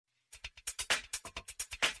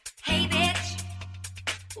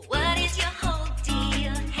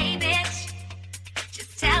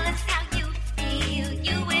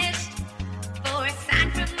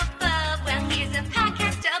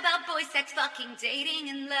Talking, dating,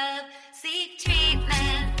 and love. Seek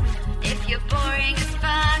treatment. If you're boring as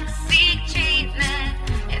fuck, seek treatment.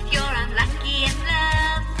 If you're unlucky in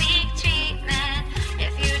love, seek treatment.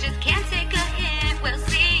 If you just can't take a hint, well,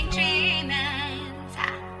 seek treatment.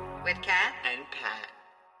 With Kat and Pat.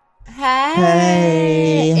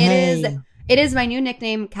 Hey. It is my new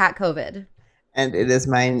nickname, Cat COVID. And it is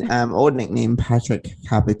my old nickname, Patrick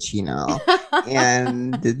Cappuccino.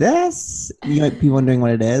 And this, you might be wondering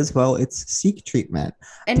what it is. Well, it's Seek Treatment.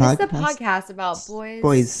 And it's the podcast about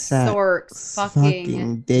boys, sex, sorts,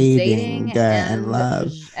 fucking dating, and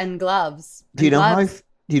love. And gloves. Do you know how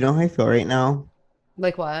I feel right now?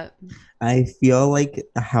 Like what? I feel like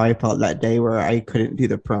how I felt that day where I couldn't do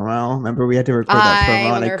the promo. Remember, we had to record that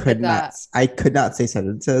promo, and I could not say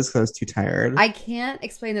sentences because I was too tired. I can't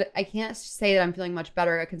explain that. I can't say that I'm feeling much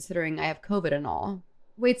better considering I have COVID and all.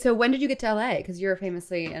 Wait, so when did you get to LA? Because you're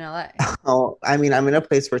famously in LA. Oh, I mean, I'm in a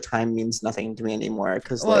place where time means nothing to me anymore.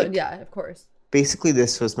 Because, yeah, of course. Basically,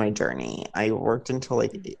 this was my journey. I worked until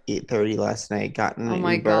like 8:30 last night. Got in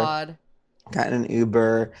an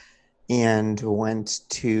Uber. And went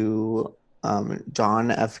to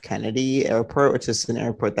John F. Kennedy Airport, which is an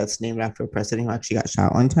airport that's named after a president who actually got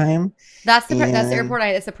shot one time. That's the airport.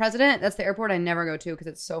 It's the president. That's the airport I never go to because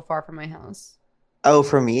it's so far from my house. Oh,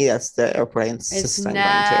 for me, that's the airport I insist on going to.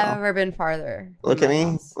 It's never been farther. Look at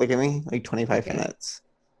me. Like 25 minutes.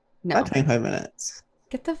 No. About 25 minutes.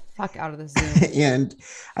 Get the fuck out of the Zoom. And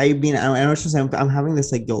I mean, I know I'm having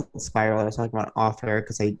this like guilt spiral I was talking about off air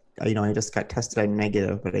because I just got tested. I'm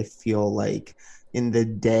negative, but I feel like in the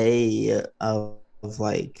day of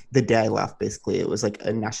like the day I left, basically, it was like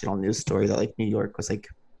a national news story that like New York was like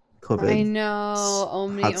COVID. I know.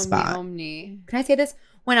 Omni. Can I say this?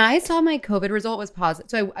 When I saw my COVID result was positive,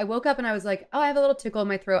 so I woke up and I was like, oh, I have a little tickle in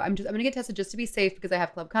my throat. I'm gonna get tested just to be safe because I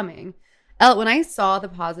have club coming. When I saw the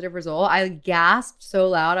positive result, I gasped so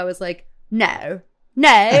loud. I was like, no.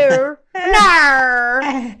 I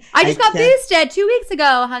just got boosted 2 weeks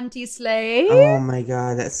ago, Hunty Slay. Oh my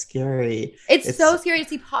God, that's scary. It's so scary to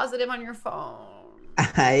see positive on your phone.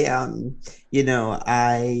 I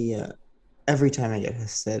every time I get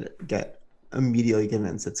tested, get immediately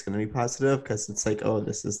convinced it's going to be positive because it's like, oh,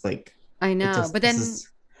 this is like. I know, but then.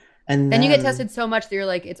 And then you get tested so much that you're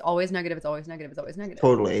like, it's always negative, it's always negative, it's always negative.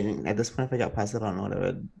 Totally. And at this point, if I got positive, I don't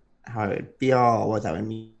know how I would feel, what that would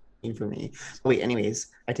mean for me. But wait, anyways,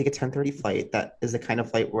 I take a 10:30 flight. That is the kind of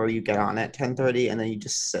flight where you get on at 10:30 and then you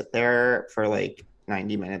just sit there for like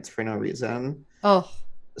 90 minutes for no reason. Oh.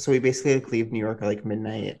 So we basically like leave New York at like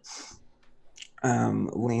midnight,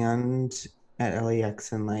 land at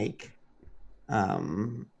LAX in like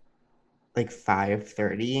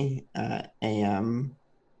 5:30 a.m.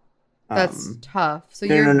 That's tough. So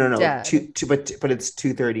no, you're no. dead. But it's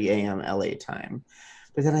 2:30 a.m. LA time.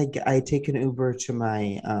 But then I take an Uber to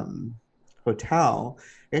my hotel.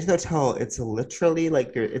 I get to the hotel. It's literally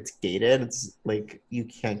like it's gated. It's like you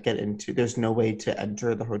can't get into. There's no way to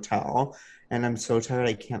enter the hotel. And I'm so tired.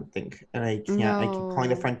 I can't think. And I can't. No. I keep calling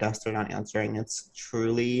the front desk. They're not answering. It's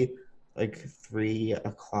truly like 3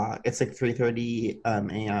 o'clock. It's like 3:30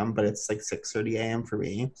 a.m. But it's like 6:30 a.m. for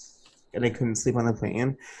me. And I couldn't sleep on the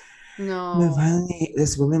plane. No. And then finally,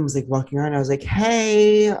 this woman was like walking around. I was like,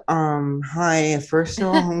 "Hey, hi. First of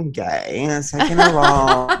all, I'm gay. And second of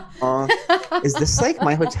all, is this like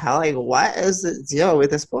my hotel? Like, what is the deal with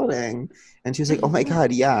this building?" And she was like, "Oh my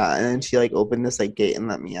God, yeah." And then she like opened this like gate and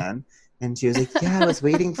let me in. And she was like, "Yeah, I was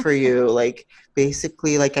waiting for you. Like,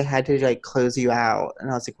 basically, like I had to like close you out." And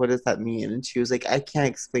I was like, "What does that mean?" And she was like, "I can't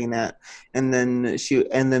explain that." And then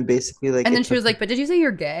basically like. And then she was like, "But did you say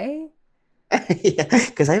you're gay?" Yeah,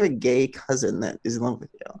 because I have a gay cousin that is in love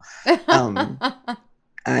with you.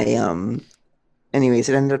 Anyways,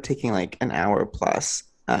 it ended up taking like an hour plus,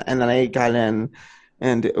 and then I got in,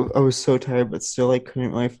 and I was so tired, but still I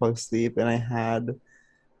couldn't really fall asleep. And I had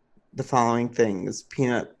the following things: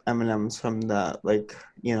 peanut M&Ms from the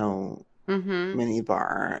mini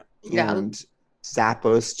bar, and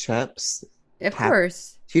Zappos chips. Of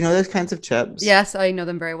course. Do you know those kinds of chips? Yes, I know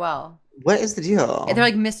them very well. What is the deal? They're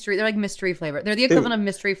like mystery. They're like mystery flavor. They're the equivalent of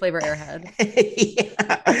mystery flavor Airhead.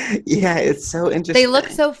 Yeah, it's so interesting. They look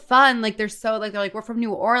so fun. Like they're like we're from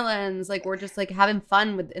New Orleans. Like we're just like having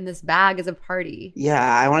fun in this bag as a party. Yeah,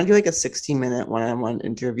 I want to do like a 60-minute one-on-one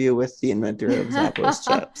interview with the inventor of Zappos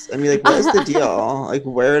chips. I mean, like, what is the deal? Like,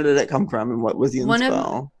 where did it come from, and what was the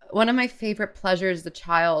inspo? One of my favorite pleasures as a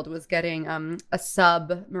child was getting a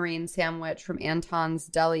submarine sandwich from Anton's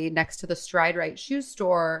Deli next to the Stride Right shoe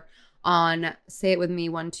store on, say it with me,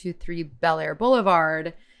 123 Bel Air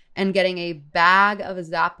Boulevard, and getting a bag of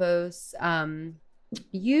Zappos,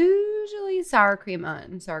 usually sour cream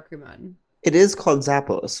on. It is called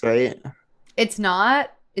Zappos, right? It's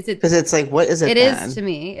not. Is it? Because it's like, what is it? It then? is to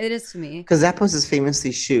me. It is to me. Because Zappos is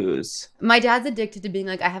famously shoes. My dad's addicted to being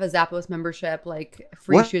like, I have a Zappos membership, like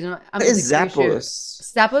free shoes. What is like,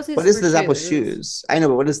 Zappos? Zappos is what is for the Zappos shoes? I know,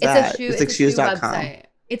 but what is that? It's like shoes.com. website.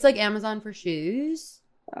 It's like Amazon for shoes.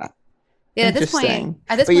 Yeah, at this point,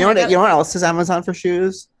 but you know what else is Amazon for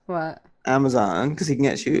shoes? What? Amazon, because you can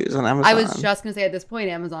get shoes on Amazon. I was just gonna say at this point,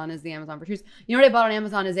 Amazon is the Amazon for shoes. You know what I bought on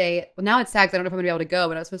Amazon is now it's tagged. I don't know if I'm gonna be able to go,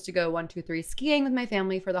 but I was supposed to go 1, 2, 3 skiing with my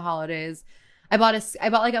family for the holidays. I bought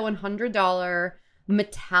like a $100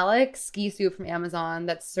 metallic ski suit from Amazon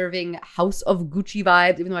that's serving House of Gucci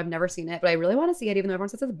vibes, even though I've never seen it, but I really want to see it, even though everyone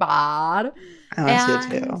says it's bad. I want to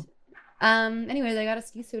see it too. Anyways, I got a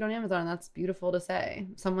ski suit on Amazon, and that's beautiful to say.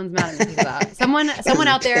 Someone's mad at me for that. Someone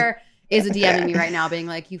out there is DMing me right now being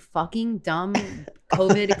like, you fucking dumb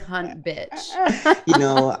COVID cunt bitch. You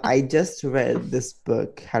know, I just read this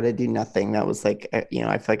book, How to Do Nothing. That was like, I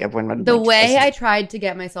feel like everyone read the way I tried to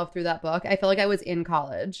get myself through that book, I felt like I was in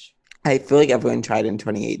college. I feel like everyone tried in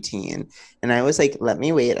 2018. And I was like, let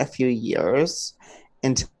me wait a few years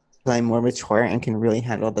until I'm more mature and can really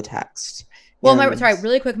handle the text. Well,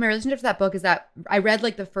 really quick, my relationship to that book is that I read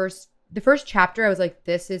like the first chapter. I was like,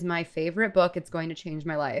 this is my favorite book. It's going to change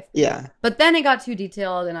my life. Yeah. But then it got too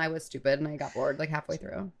detailed and I was stupid and I got bored like halfway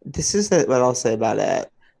through. This is what I'll say about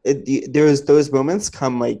it. There's those moments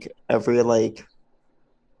come like every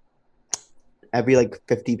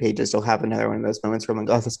 50 pages, you'll have another one of those moments where I'm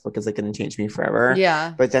like, oh, this book is like going to change me forever.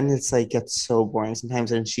 Yeah. But then it's like, gets so boring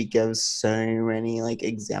sometimes. And she gives so many like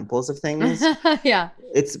examples of things. Yeah.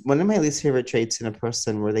 It's one of my least favorite traits in a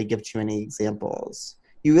person where they give too many examples.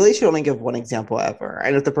 You really should only give one example ever.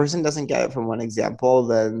 And if the person doesn't get it from one example,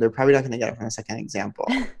 then they're probably not going to get it from a second example.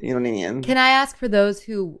 You know what I mean? Can I ask, for those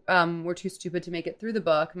who were too stupid to make it through the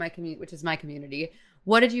book, which is my community,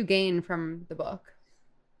 what did you gain from the book?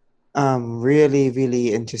 Really,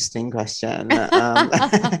 really interesting question.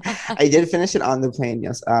 I did finish it on the plane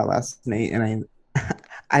last night, and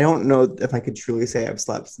I don't know if I could truly say I've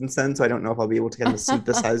slept since then, so I don't know if I'll be able to kind of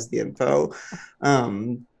synthesize the info.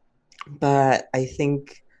 But I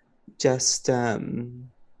think just I don't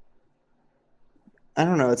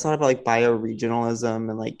know, it's a lot about like bioregionalism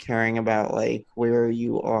and like caring about like where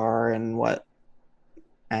you are and what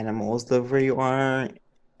animals live where you are.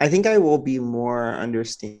 I think I will be more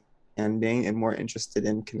understanding and more interested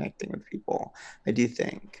in connecting with people. I do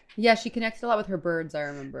think. Yeah, she connected a lot with her birds, I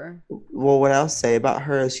remember. Well, what I'll say about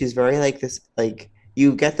her is she's very like this, like,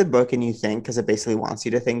 you get the book and you think, because it basically wants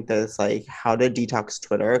you to think that it's like how to detox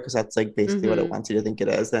Twitter, because that's like basically what it wants you to think it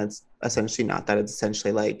is. And it's essentially not that. It's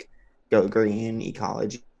essentially like go green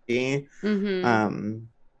ecology. But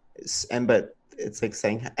it's like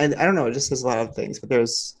saying, and I don't know, it just says a lot of things, but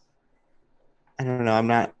there's, I don't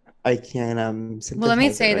know, I can't well, let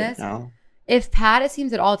me say this. Now. If Pat, it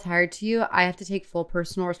seems at all tired to you, I have to take full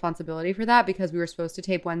personal responsibility for that, because we were supposed to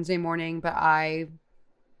tape Wednesday morning, but I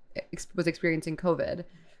was experiencing COVID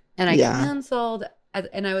and I canceled.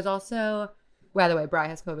 And I was also, by the way, Bri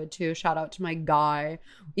has COVID too. Shout out to my guy.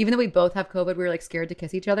 Even though we both have COVID, we were like scared to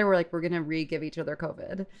kiss each other. We're like, we're going to re-give each other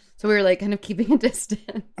COVID. So we were like kind of keeping a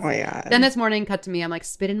distance. Oh my God. Then this morning, cut to me. I'm like,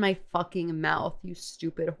 spit in my fucking mouth, you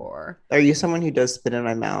stupid whore. Are you someone who does spit in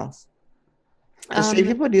my mouth? Do straight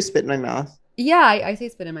people do spit in my mouth? Yeah, I say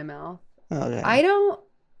spit in my mouth. Oh, okay.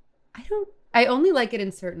 I only like it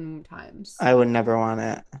in certain times. I would never want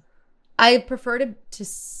it. I prefer to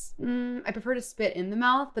spit in the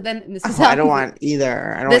mouth, but then this is I don't want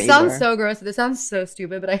either. This sounds so gross. This sounds so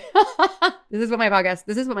stupid, but this is what my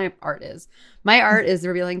art is. My art is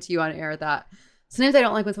revealing to you on air that sometimes I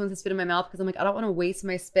don't like when someone says spit in my mouth, because I'm like, I don't want to waste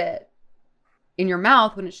my spit in your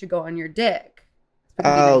mouth when it should go on your dick.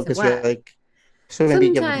 Oh, because you're like. So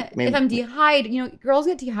maybe if I'm dehydrated, girls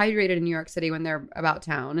get dehydrated in New York City when they're about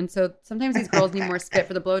town. And so sometimes these girls need more spit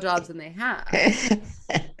for the blowjobs than they have.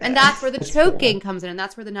 And that's where the choking comes in. And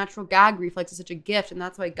that's where the natural gag reflex is such a gift. And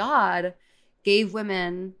that's why God gave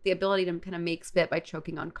women the ability to kind of make spit by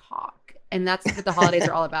choking on cock. And that's what the holidays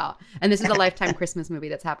are all about. And this is a Lifetime Christmas movie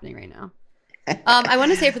that's happening right now. I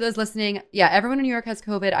want to say for those listening, yeah, everyone in New York has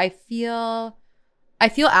COVID. I feel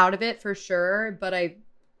out of it for sure, but I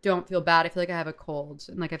don't feel bad. I feel like I have a cold,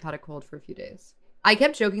 and like I've had a cold for a few days. I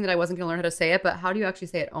kept joking that I wasn't going to learn how to say it, but how do you actually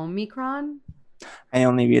say it? Omicron? I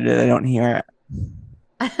only read it. I don't hear it.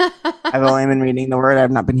 I've only been reading the word. I've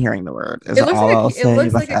not been hearing the word. It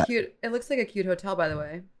looks like a cute hotel, by the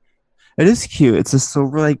way. It is cute. It's a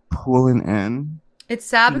silver like pool and inn. It's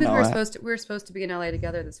sad because we were supposed to be in LA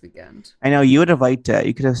together this weekend. I know, you would have liked it.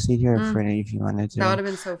 You could have stayed here for it if you wanted to. That would have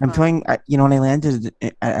been so fun. I'm feeling, when I landed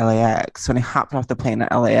at LAX, when I hopped off the plane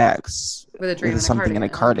at LAX, With a dream with and a something in a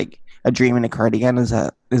cardigan. a dream in a cardigan. Is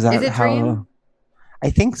that Is it how? dream? I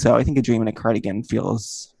think so. I think a dream in a cardigan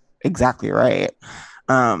feels exactly right.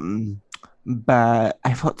 But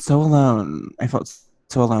I felt so alone. I felt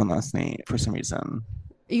so alone last night for some reason.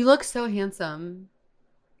 You look so handsome.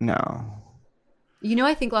 No. You know,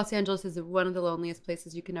 I think Los Angeles is one of the loneliest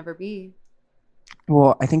places you can ever be.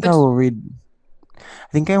 Well, I think I will read.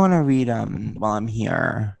 I think I want to read while I'm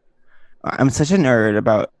here. I'm such a nerd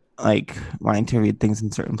about like wanting to read things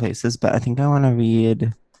in certain places, but I think I want to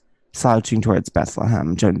read Slouching Towards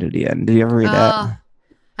Bethlehem, Joan Didion. Did you ever read it?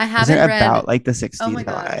 I haven't read. About like the 60s Oh my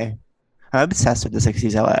LA. God. I'm obsessed with the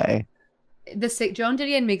 60s LA. Joan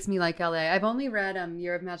Didion makes me like LA. I've only read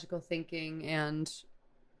Year of Magical Thinking and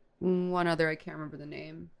one other, I can't remember the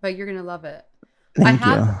name, but you're gonna love it.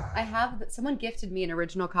 I have someone gifted me an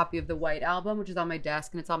original copy of the White Album, which is on my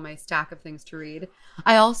desk and it's on my stack of things to read.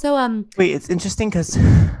 I also wait, it's interesting because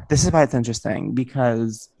this is why it's interesting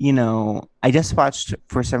because I just watched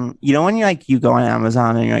for some when you go on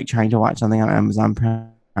Amazon and you're like trying to watch something on Amazon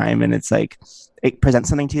Prime and it's like it presents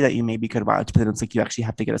something to you that you maybe could watch, but then it's like you actually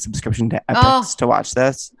have to get a subscription to Epix to watch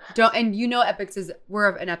this. Epix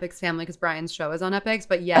we're an Epix family because Brian's show is on Epix,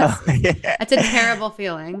 but yes, it's a terrible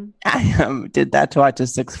feeling. I did that to watch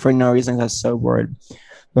for no reason. I was so bored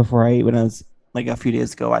when I was like a few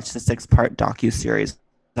days ago, watched the 6-part docuseries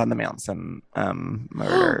on the Manson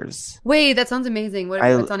murders. Wait, that sounds amazing.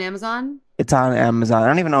 It's on Amazon? It's on Amazon. I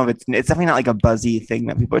don't even know if it's definitely not like a buzzy thing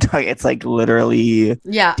that people are talking. It's like literally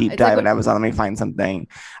deep dive on Amazon. Let me find something.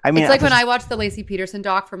 I mean, it's like when I watched the Laci Peterson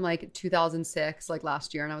doc from like 2006, like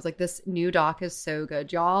last year, and I was like, this new doc is so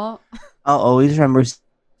good, y'all. I'll always remember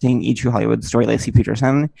seeing E! True Hollywood Story, Laci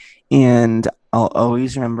Peterson, and I'll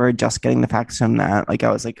always remember just getting the facts from that. Like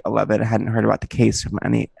I was like 11, I hadn't heard about the case from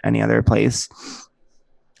any other place.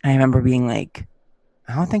 I remember being like,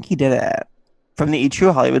 I don't think he did it. From the E!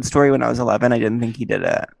 True Hollywood Story when I was 11, I didn't think he did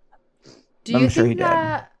it. I'm sure he did.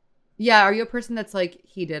 Yeah, are you a person that's like,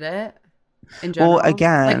 he did it in general? Well,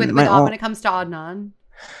 again, like when it comes to Adnan?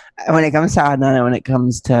 When it comes to Adnan and when it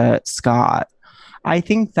comes to Scott, I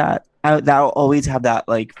think that I'll always have that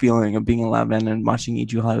like feeling of being 11 and watching E!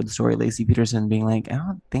 True Hollywood Story, Laci Peterson being like, I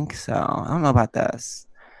don't think so. I don't know about this.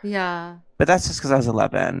 Yeah. But that's just because I was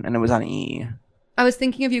 11 and it was on E! I was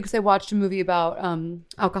thinking of you because I watched a movie about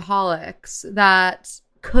alcoholics that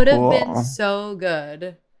could have been so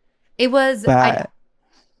good. It was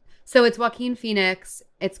so it's Joaquin Phoenix.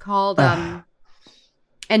 It's called and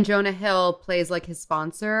Jonah Hill plays like his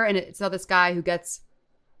sponsor, and it's about this guy who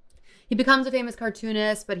becomes a famous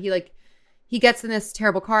cartoonist, but he gets in this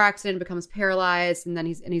terrible car accident, becomes paralyzed, and then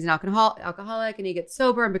he's an alcoholic, and he gets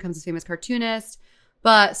sober and becomes a famous cartoonist.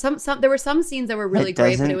 But there were some scenes that were really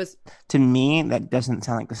great, but it was, to me, that doesn't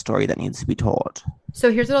sound like the story that needs to be told.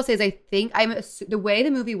 So here's what I'll say is I think the way the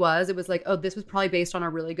movie was, it was like, oh, this was probably based on a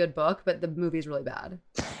really good book, but the movie is really bad.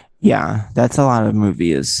 Yeah, that's a lot of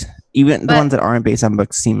movies. Even the ones that aren't based on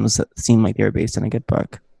books seem like they were based on a good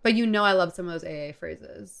book. But I love some of those AA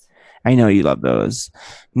phrases. I know you love those.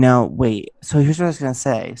 Now, wait. So here's what I was gonna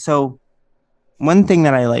say. So one thing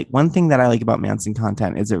that I like about Manson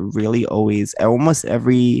content is it really almost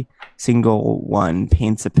every single one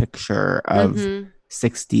paints a picture of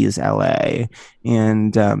 60s LA,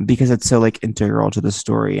 and because it's so like integral to the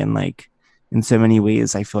story, and like in so many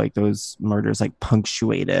ways I feel like those murders like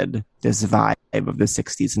punctuated this vibe of the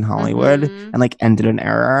 60s in Hollywood and like ended an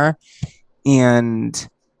era. And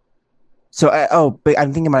so but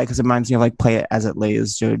I'm thinking about it because it reminds me of like Play It As It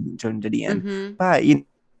Lays, Joan Didion. But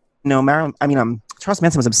Charles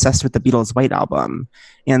Manson was obsessed with the Beatles' White Album,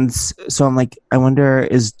 and so I'm like, I wonder,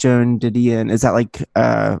 is Joan Didion, is that like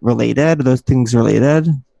related? Are those things related?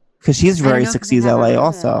 Because she's very 60s LA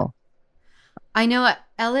also. I know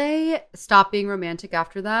LA stopped being romantic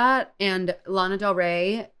after that, and Lana Del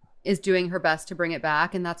Rey is doing her best to bring it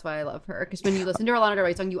back, and that's why I love her. Because when you listen to a Lana Del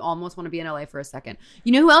Rey song, you almost want to be in LA for a second.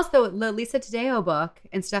 You know who else though? The Lisa Taddeo book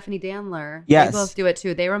and Stephanie Danler. Yes, they both do it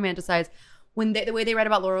too. They romanticize. The way they write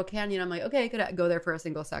about Laurel Canyon, I'm like, okay, I could go there for a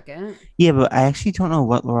single second. Yeah, but I actually don't know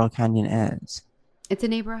what Laurel Canyon is. It's a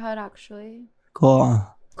neighborhood, actually. Cool.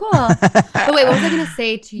 But wait, what was I going to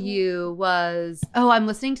say to you was, I'm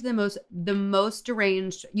listening to the most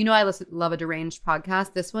deranged, I love a deranged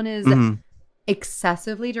podcast. This one is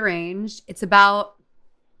excessively deranged. It's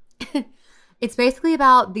basically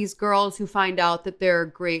about these girls who find out that their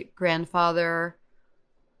great grandfather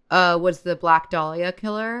was the Black Dahlia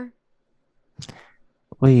killer.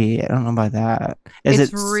 Wait, I don't know about that.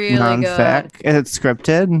 It's really non-fic? Good. Is it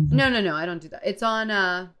scripted? No, I don't do that. It's on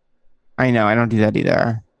I know, I don't do that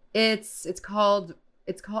either. It's called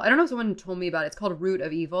I don't know if someone told me about it. It's called Root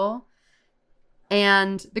of Evil.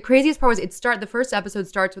 And the craziest part was the first episode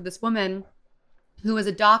starts with this woman who was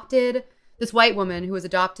adopted, this white woman who was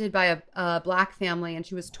adopted by a black family, and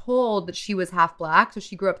she was told that she was half black, so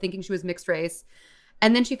she grew up thinking she was mixed race.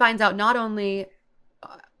 And then she finds out not only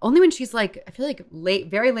when she's like, I feel like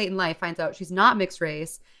very late in life, finds out she's not mixed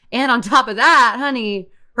race. And on top of that, honey,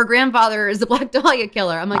 her grandfather is the Black Dahlia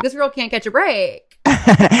killer. I'm like, this girl can't catch a break.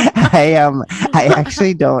 I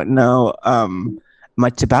actually don't know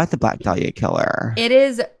much about the Black Dahlia killer. It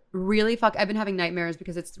is really I've been having nightmares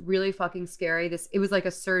because it's really fucking scary. It was like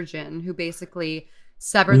a surgeon who basically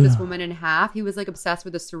severed this woman in half. He was like obsessed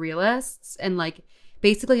with the surrealists and like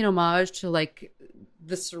basically an homage to like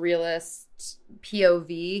the surrealist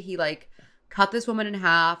POV. He like cut this woman in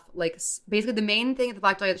half. Like basically the main thing at the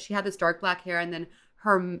Black Dahlia, she had this dark black hair, and then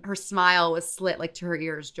her smile was slit like to her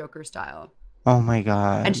ears, Joker style. Oh my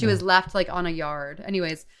God. And she was left like on a yard.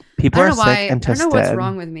 Anyways, people are sick and twisted. I don't know what's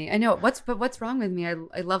wrong with me. I know what's wrong with me.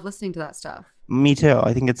 I love listening to that stuff. Me too.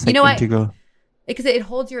 I think it's like integral. Because it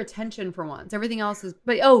holds your attention for once. Everything else is.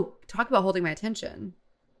 But talk about holding my attention.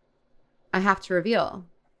 I have to reveal.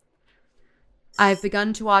 I've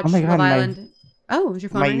begun to watch Love Island. Is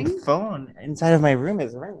your phone ringing? My phone inside of my room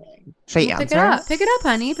is ringing. Should I answer? Pick it up,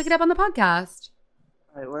 honey. Pick it up on the podcast.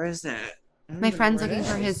 Wait, where is it? My friend's looking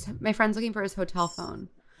for his hotel phone.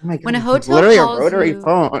 Oh my God. When a hotel literally calls a rotary you,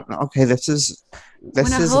 phone. Okay, this is.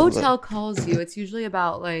 When a hotel calls you, it's usually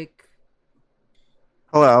about like.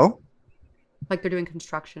 Hello. Like they're doing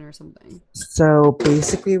construction or something. So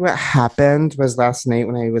basically, what happened was last night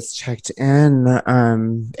when I was checked in,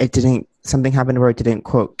 something happened where it didn't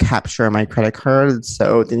quote capture my credit card,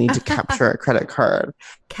 so they need to capture a credit card.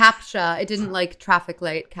 CAPTCHA. It didn't like traffic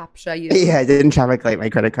light CAPTCHA you. Yeah, it didn't traffic light my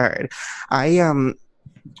credit card. What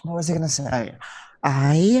was I gonna say?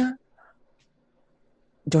 I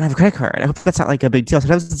don't have a credit card. I hope that's not like a big deal.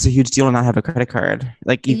 Sometimes it's a huge deal to not have a credit card.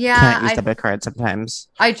 Like you can't use debit card sometimes.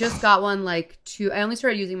 I just got one I only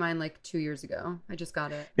started using mine like 2 years ago. I just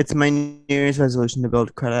got it. It's my New Year's resolution to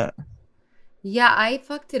build credit. Yeah, I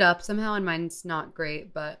fucked it up somehow and mine's not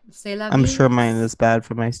great, but c'est la vie. I'm sure mine is bad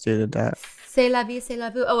for my student debt. C'est la vie, c'est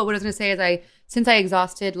la vie. Oh, what I was going to say is since I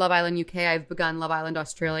exhausted Love Island UK, I've begun Love Island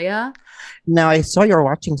Australia. Now, I saw you were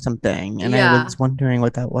watching something and I was wondering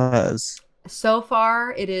what that was. So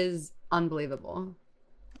far, it is unbelievable.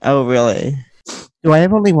 Oh, really? Do I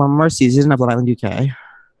have only one more season of Love Island UK?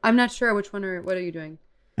 I'm not sure what are you doing?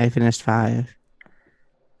 I finished 5.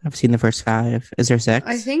 I've seen the first 5. Is there 6?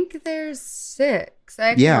 I think there's 6.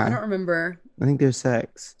 I don't remember. I think there's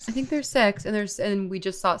 6. I think there's 6, and we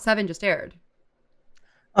just saw 7 just aired.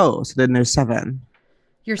 Oh, so then there's 7.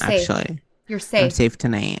 You're safe. Actually, you're safe. I'm safe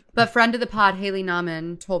tonight. But friend of the pod, Haley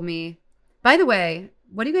Nauman, told me. By the way,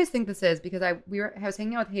 what do you guys think this is? Because I was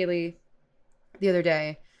hanging out with Haley the other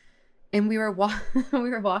day, and we were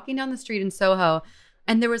walking down the street in Soho,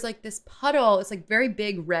 and there was like this puddle. It's like very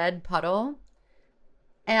big red puddle.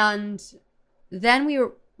 And then we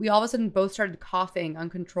all of a sudden both started coughing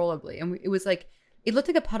uncontrollably. And it was like, it looked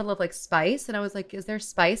like a puddle of like spice. And I was like, is there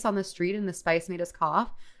spice on the street? And the spice made us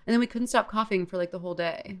cough. And then we couldn't stop coughing for like the whole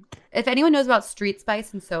day. If anyone knows about street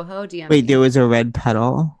spice in Soho, DM me. Wait, there was a red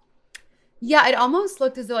puddle? Yeah, it almost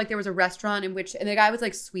looked as though like there was a restaurant and the guy was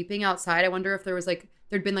like sweeping outside. I wonder if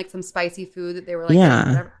there'd been like some spicy food that they were like,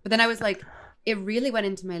 whatever. But then I was like, it really went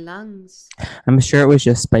into my lungs. I'm sure it was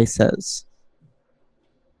just spices.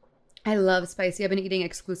 I love spicy. I've been eating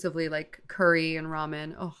exclusively like curry and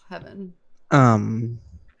ramen. Oh, heaven. I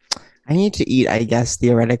need to eat, I guess,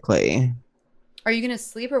 theoretically. Are you going to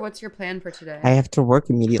sleep or what's your plan for today? I have to work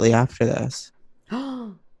immediately after this. I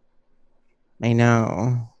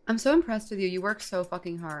know. I'm so impressed with you. You work so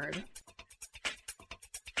fucking hard.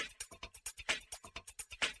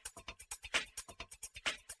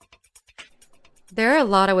 There are a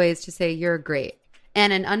lot of ways to say you're great.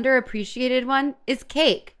 And an underappreciated one is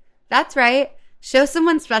cake. That's right. Show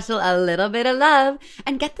someone special a little bit of love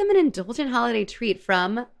and get them an indulgent holiday treat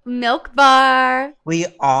from Milk Bar. We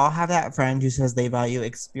all have that friend who says they value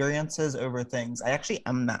experiences over things. I actually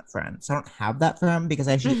am that friend. So I don't have that friend because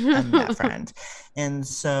I actually am that friend. And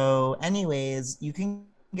so anyways, you can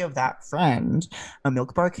give that friend a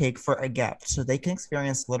Milk Bar cake for a gift so they can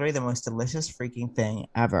experience literally the most delicious freaking thing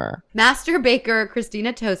ever. Master baker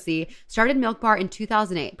Christina Tosi started Milk Bar in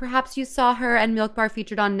 2008. Perhaps you saw her and Milk Bar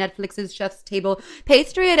featured on Netflix's Chef's Table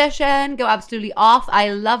Pastry Edition. Go absolutely off.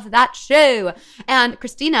 I love that show. And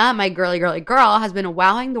Christina, my girly girl, has been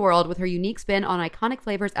wowing the world with her unique spin on iconic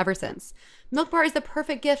flavors ever since. Milk Bar is the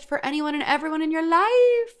perfect gift for anyone and everyone in your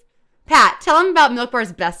life. Pat, tell them about Milk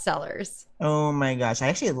Bar's bestsellers. Oh my gosh. I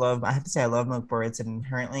have to say I love Milk Bar. It's an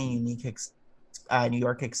inherently unique New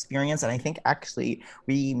York experience. And I think actually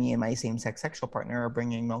me and my same-sex sexual partner are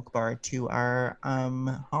bringing Milk Bar to our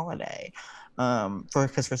holiday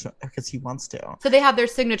because he wants to. So they have their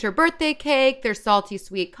signature birthday cake, their salty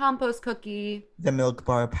sweet compost cookie, the Milk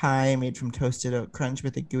Bar pie made from toasted oat crunch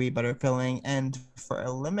with a gooey butter filling, and for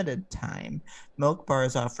a limited time, Milk Bar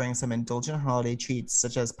is offering some indulgent holiday treats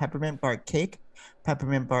such as peppermint bark cake,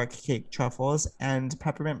 peppermint bark cake truffles, and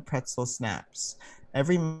peppermint pretzel snaps.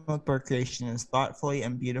 Every Milk Bar creation is thoughtfully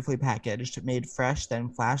and beautifully packaged, made fresh, then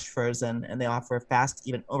flash frozen, and they offer fast,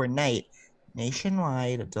 even overnight,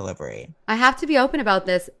 nationwide delivery. I have to be open about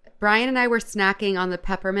this. Brian and I were snacking on the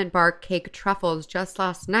peppermint bark cake truffles just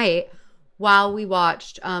last night while we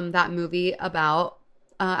watched that movie about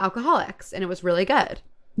alcoholics, and it was really good.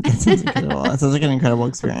 That sounds incredible. That sounds like an incredible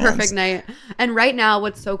experience. Perfect night. And right now,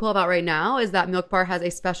 what's so cool about right now is that Milk Bar has a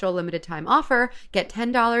special limited time offer. Get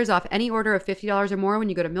 $10 off any order of $50 or more when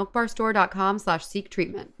you go to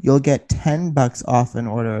milkbarstore.com/seektreatment. You'll get $10 off an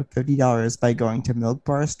order of $50 by going to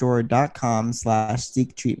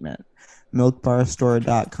milkbarstore.com/seektreatment.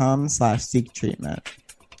 milkbarstore.com/seektreatment.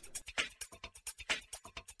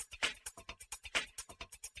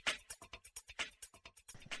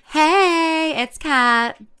 Hey, it's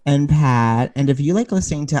Kat. And Pat. And if you like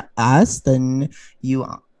listening to us, then you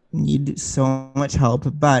need so much help,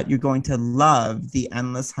 but you're going to love the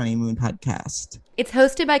Endless Honeymoon podcast. It's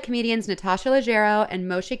hosted by comedians Natasha Leggero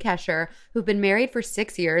and Moshe Kesher, who've been married for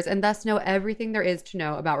 6 years and thus know everything there is to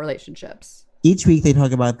know about relationships. Each week, they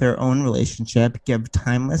talk about their own relationship, give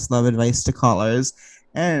timeless love advice to callers,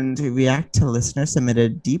 and react to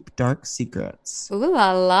listener-submitted deep, dark secrets. Ooh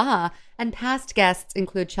la la. And past guests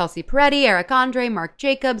include Chelsea Peretti, Eric Andre, Mark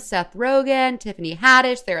Jacobs, Seth Rogen, Tiffany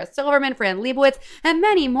Haddish, Sarah Silverman, Fran Lebowitz, and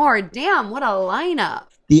many more. Damn, what a lineup.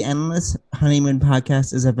 The Endless Honeymoon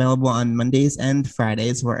podcast is available on Mondays and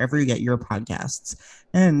Fridays, wherever you get your podcasts.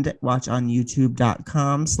 And watch on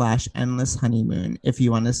youtube.com/endless honeymoon if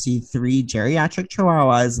you want to see 3 geriatric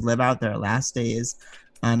chihuahuas live out their last days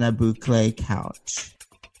on a boucle couch.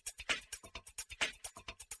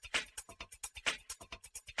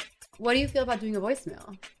 What do you feel about doing a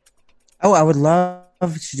voicemail? Oh, I would love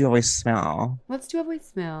to do a voicemail. Let's do a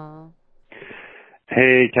voicemail.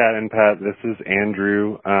 Hey, Kat and Pat, this is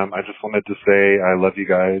Andrew. I just wanted to say I love you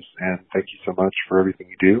guys and thank you so much for everything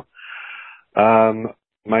you do.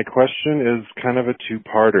 My question is kind of a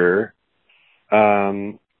two-parter,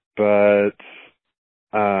 so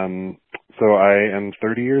I am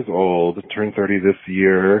 30 years old, turned 30 this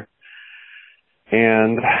year,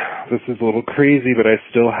 and this is a little crazy, but I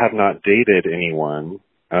still have not dated anyone.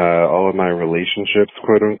 All of my relationships,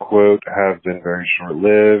 quote unquote, have been very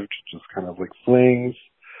short-lived, just kind of like flings.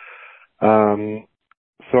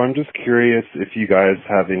 So I'm just curious if you guys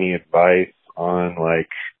have any advice on,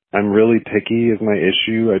 like, I'm really picky is my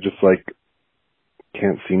issue. I just, like,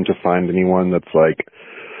 can't seem to find anyone that's, like,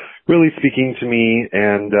 really speaking to me.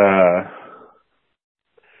 And,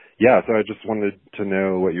 yeah, so I just wanted to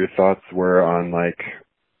know what your thoughts were on, like,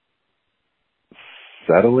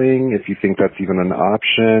 settling, if you think that's even an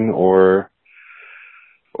option, or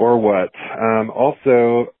what.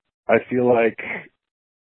 Also, I feel like,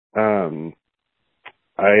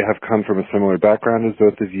 I have come from a similar background as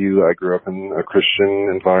both of you. I grew up in a Christian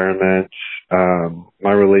environment.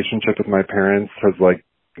 My relationship with my parents has, like,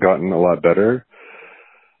 gotten a lot better.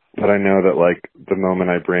 But I know that, like, the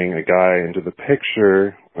moment I bring a guy into the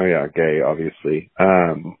picture, oh yeah, gay, obviously.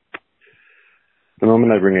 The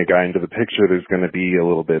moment I bring a guy into the picture, there's going to be a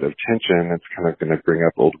little bit of tension. It's kind of going to bring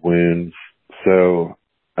up old wounds. So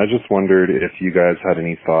I just wondered if you guys had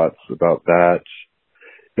any thoughts about that.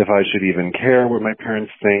 If I should even care what my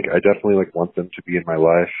parents think. I definitely, like, want them to be in my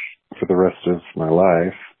life for the rest of my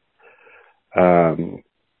life.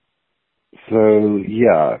 So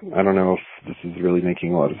yeah, I don't know if this is really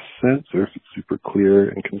making a lot of sense or if it's super clear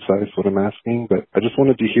and concise what I'm asking, but I just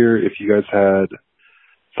wanted to hear if you guys had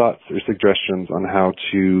thoughts or suggestions on how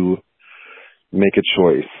to make a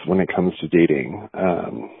choice when it comes to dating,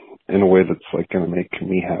 in a way that's, like, going to make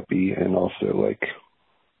me happy and also, like,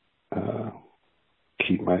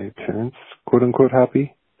 keep my parents, quote unquote,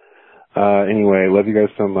 happy. Anyway, love you guys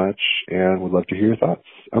so much and would love to hear your thoughts.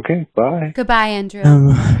 Okay, bye. Goodbye, Andrew.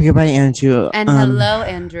 Goodbye, Andrew. And hello,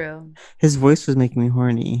 Andrew. His voice was making me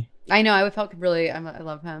horny. I know. I felt really, I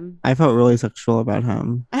love him. I felt really sexual about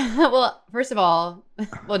him. Well, first of all,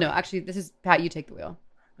 well, no, actually, this is Pat, you take the wheel.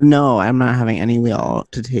 No, I'm not having any wheel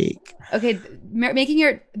to take. Okay,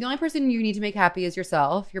 the only person you need to make happy is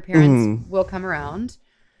yourself. Your parents will come around.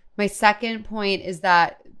 My second point is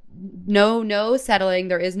that no settling.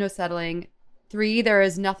 There is no settling. 3, there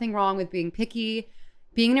is nothing wrong with being picky.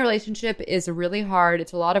 being in a relationship is really hard.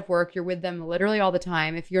 It's a lot of work. You're with them literally all the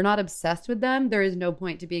time. If you're not obsessed with them, there is no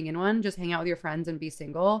point to being in one. Just hang out with your friends and be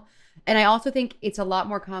single. And I also think it's a lot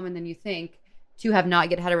more common than you think to have not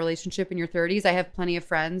yet had a relationship in your 30s. I have plenty of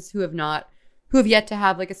friends who have yet to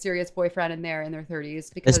have like a serious boyfriend in their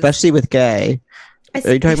 30s. Because especially with gay.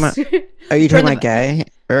 Are you talking about gay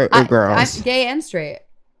or girls? I'm gay and straight.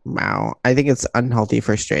 Wow, I think it's unhealthy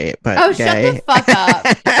for straight, but gay. Shut the fuck up.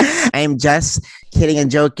 I'm just kidding and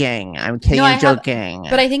joking. I'm kidding and joking.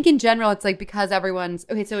 But I think in general, it's like because everyone's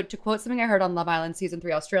okay. So to quote something I heard on Love Island season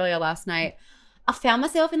 3 Australia last night, I found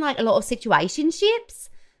myself in like a lot of situationships,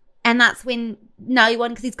 and that's when no one,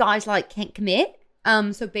 because these guys like can't commit.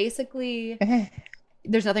 So basically,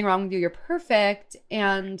 there's nothing wrong with you. You're perfect,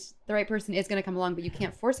 and the right person is going to come along, but you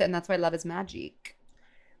can't force it, and that's why love is magic.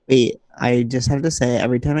 Wait, I just have to say,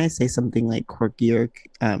 every time I say something like quirky or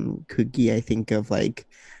kooky, I think of like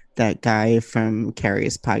that guy from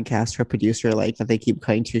Carrie's podcast, her producer, like that they keep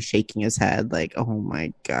cutting to shaking his head, like, oh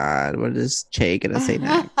my God, what is Che gonna say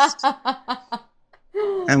next?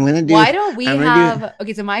 I'm gonna do. Why don't we have?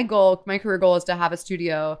 Okay, so my career goal is to have a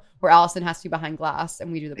studio where Allison has to be behind glass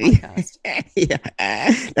and we do the podcast. Yeah,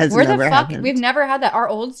 that's Where never the fuck? happened. We've never had that. Our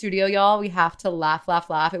old studio, y'all. We have to laugh.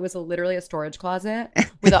 It was literally a storage closet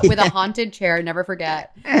with a haunted chair. Never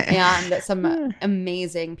forget, and some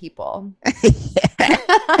amazing people.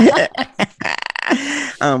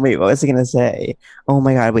 Wait, what was I gonna say? Oh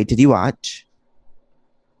my God! Wait, did you watch?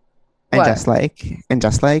 What? And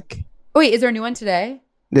just like. Wait, is there a new one today?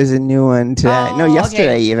 There's a new one today. Oh, no,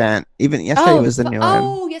 yesterday okay. Even yesterday was the new one.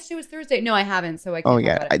 Oh, yesterday was Thursday. No, I haven't, so I can't. Oh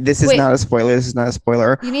yeah, this is not a spoiler. This is not a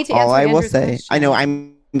spoiler. You need to answer All I will Andrew's say, question. I know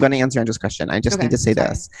I'm going to answer Andrew's question. I just need to say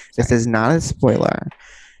this. This is not a spoiler,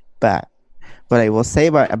 but what I will say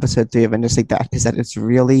about episode 3 of And Just Like That is that it's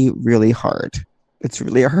really, really hard. It's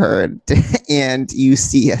really hard, and you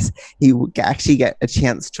actually get a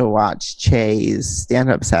chance to watch Che's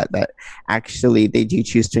stand-up set that actually they do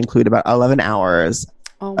choose to include about 11 hours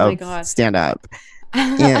of stand-up,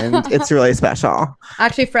 and it's really special.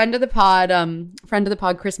 Actually, friend of the pod,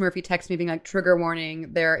 Chris Murphy texted me being like, "Trigger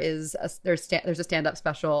warning: there's a stand-up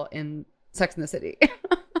special in Sex and the City."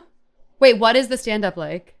 Wait, what is the stand-up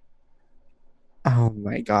like? Oh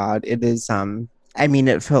my God, it is I mean,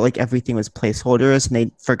 it felt like everything was placeholders, and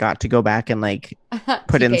they forgot to go back and like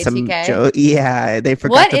put in some joke. Yeah, they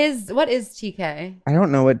forgot. What is TK? I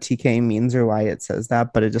don't know what TK means or why it says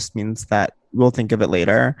that, but it just means that we'll think of it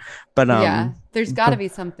later. But yeah, there's got to be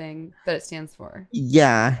something that it stands for.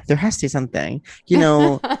 Yeah, there has to be something. You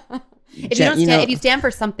know, if you stand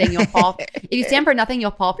for something, you'll fall. If you stand for nothing,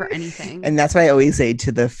 you'll fall for anything. And that's what I always say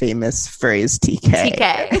to the famous phrase TK.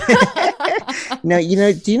 TK. No,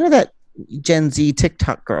 do you know that Gen Z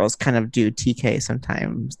TikTok girls kind of do TK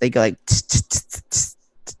sometimes? They go like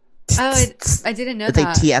oh, I didn't know that.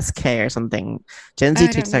 It's like TSK or something. Gen Z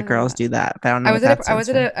TikTok girls do that. But I don't know. I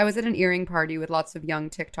was at an earring party with lots of young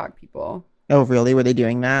TikTok people. Oh, really? Were they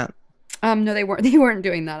doing that? No, they weren't. They weren't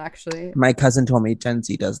doing that actually. My cousin told me Gen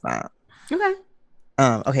Z does that. Okay.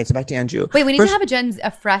 Okay, so back to Andrew. Wait, we need to have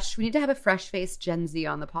a fresh-faced Gen Z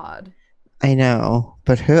on the pod. I know,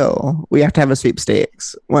 but who? We have to have a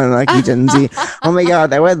sweepstakes. One lucky Gen Z. Oh my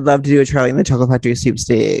God, I would love to do a Charlie and the Chocolate Factory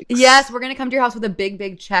sweepstakes. Yes, we're gonna come to your house with a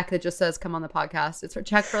big check that just says "Come on the podcast." It's a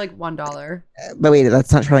check for like $1. But wait,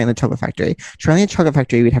 that's not Charlie and the Chocolate Factory. Charlie and the Chocolate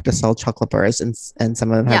Factory, we'd have to sell chocolate bars, and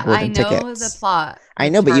some of them have golden tickets. I know the plot. I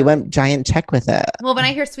know, but you went giant check with it. Well, when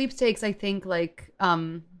I hear sweepstakes, I think like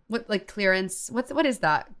clearance. What is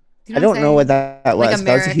that? I don't know what that was. Like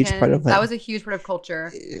that was a huge part of it. That was a huge part of culture.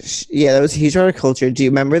 Yeah, that was a huge part of culture. Do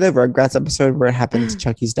you remember the Rugrats episode where it happened to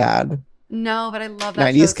Chucky's dad? No, but I love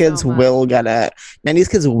that. 90s kids will get it. 90s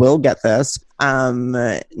kids will get this.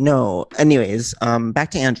 No. Anyways,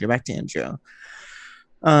 back to Andrew.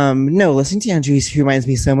 No, listening to Andrew, he reminds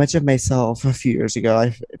me so much of myself a few years ago.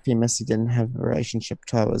 I famously didn't have a relationship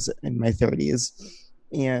till I was in my 30s.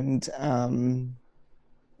 And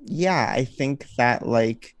yeah, I think that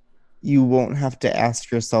like you won't have to ask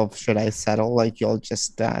yourself, should I settle? Like you'll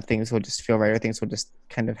just things will just feel right, or things will just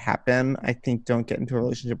kind of happen. I think don't get into a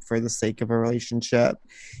relationship for the sake of a relationship.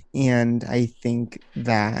 And I think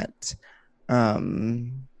that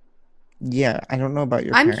yeah, I don't know about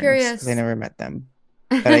your parents. I'm curious because I never met them.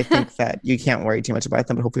 But I think that you can't worry too much about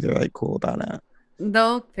them, but hopefully they're like cool about it.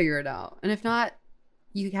 They'll figure it out. And if not,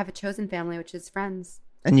 you have a chosen family, which is friends.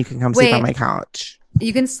 And you can come sleep on my couch.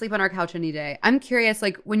 You can sleep on our couch any day. I'm curious,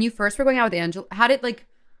 like when you first were going out with Angela, how did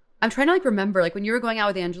I'm trying to remember, like when you were going out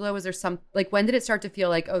with Angela, was there some, when did it start to feel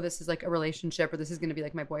like, oh, this is like a relationship or this is going to be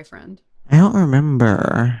like my boyfriend? I don't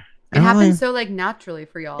remember. It happened so like naturally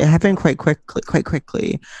for y'all. It happened quite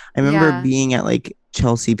quickly. I remember being at like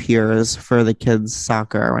Chelsea Piers for the kids'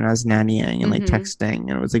 soccer when I was nannying and like texting,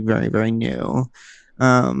 and it was like very, very new.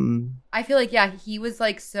 I feel like he was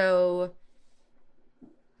like so.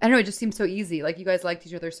 I don't know. It just seemed so easy. Like you guys liked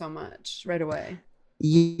each other so much right away.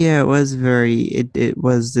 Yeah, it was very. It did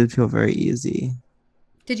feel very easy.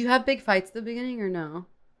 Did you have big fights at the beginning or no?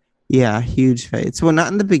 Yeah, huge fights. Well,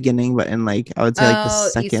 not in the beginning, but in like I would say like the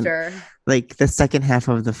second, Easter. Like the second half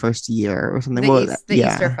of the first year or something. The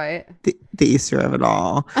Easter fight. The Easter of it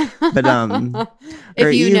all. But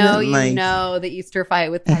if you know, you know the Easter fight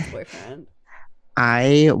with Pat's boyfriend.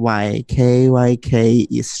 IYKYK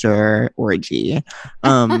Easter orgy.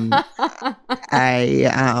 What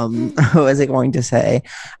was I going to say?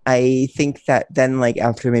 I think that then like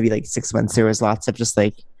after maybe like 6 months, there was lots of just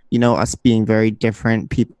like, you know, us being very different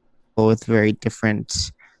people with very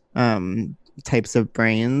different types of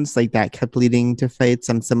brains, like that kept leading to fights.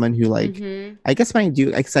 I'm someone who like I guess when I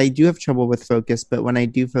do, because I do have trouble with focus, but when I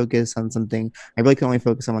do focus on something, I really can only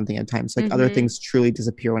focus on one thing at a time. So like other things truly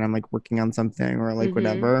disappear when I'm like working on something or like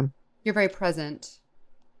whatever. You're very present,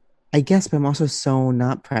 I guess, but I'm also so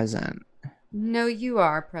not present. No, you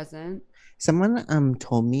are present. Someone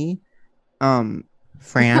told me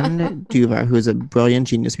Fran Duva, who's a brilliant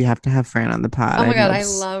genius. We have to have Fran on the pod. Oh my God, I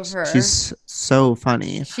love her. She's so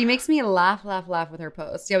funny. She makes me laugh with her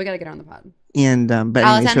posts. Yeah, we got to get her on the pod. And but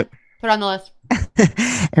Allison, anyway, put her on the list.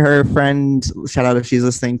 Her friend, shout out if she's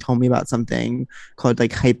listening, told me about something called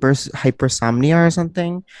like hypersomnia or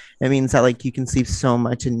something. It means that like you can sleep so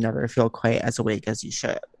much and never feel quite as awake as you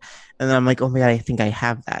should. And then I'm like, oh my God, I think I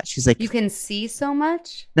have that. She's like, you can see so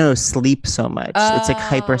much? No, sleep so much. It's like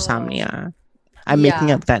hypersomnia. I'm making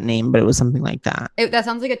up that name, but it was something like that. That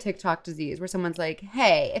sounds like a TikTok disease where someone's like,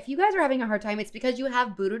 hey, if you guys are having a hard time, it's because you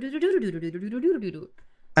have boo-doo-doo-doo-doo-doo-doo-doo-doo-doo-doo-doo.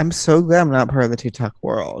 I'm so glad I'm not part of the TikTok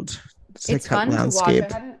world. It's fun to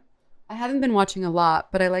watch. I haven't been watching a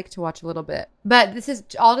lot, but I like to watch a little bit. But this is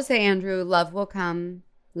all to say, Andrew, love will come.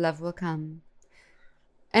 Love will come.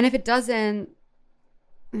 And if it doesn't,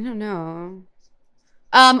 I don't know.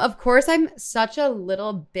 Of course, I'm such a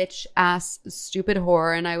little bitch-ass stupid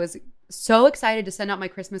whore, and I was so excited to send out my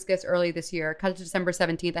Christmas gifts early this year. Cut it to December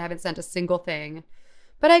 17th. I haven't sent a single thing.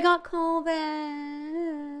 But I got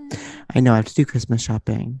COVID. I know. I have to do Christmas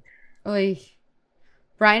shopping. Oy.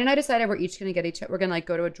 Brian and I decided we're each going to we're going to like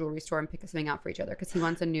go to a jewelry store and pick something out for each other because he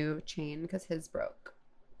wants a new chain because his broke.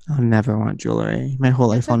 I'll never want jewelry. My whole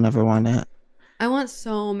life I'll never want it. I want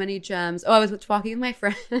so many gems. Oh, I was walking with my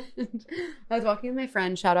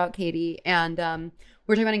friend. Shout out Katie. And we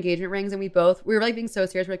were talking about engagement rings, and we were like being so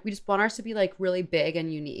serious. We're like, we just want ours to be like really big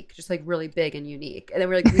and unique, just like really big and unique. And then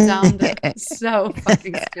we're like, we sound so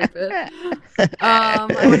fucking stupid. I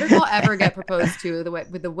wonder if I'll ever get proposed to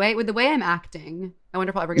with the way I'm acting. I wonder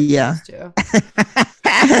if I'll ever get proposed to.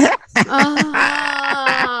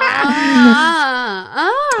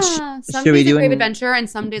 Some days I crave adventure, and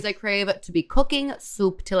some days I crave to be cooking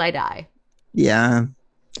soup till I die. Yeah.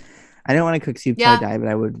 I don't want to cook soup till I die, but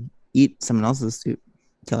I would eat someone else's soup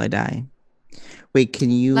till I die. Wait,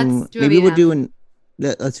 can you... Let's do another VM.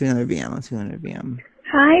 Let's do another VM.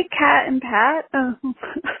 Hi, Kat and Pat.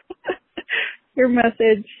 Your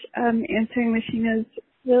message answering machine is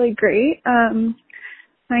really great.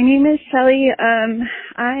 My name is Shelly.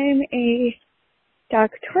 I'm a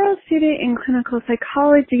doctoral student in clinical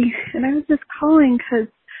psychology, and I was just calling because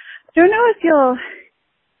I don't know if you'll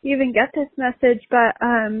even get this message, but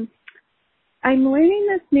I'm learning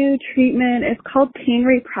this new treatment. It's called pain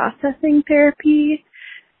reprocessing therapy,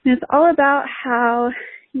 and it's all about how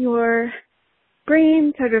your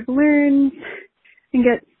brain sort of learns and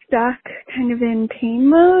gets stuck kind of in pain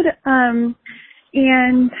mode.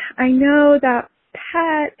 And I know that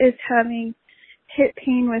Pat is having hip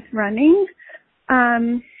pain with running.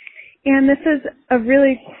 And this is a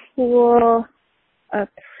really cool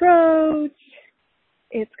approach.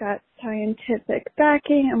 It's got scientific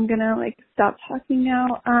backing. I'm going to stop talking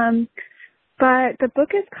now. But the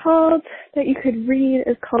book that you could read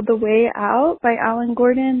is called The Way Out by Alan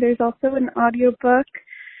Gordon. There's also an audiobook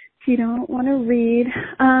if you don't want to read.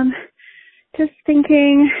 Just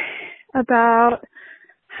thinking about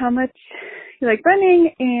how much you like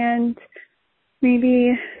running, and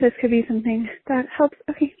maybe this could be something that helps.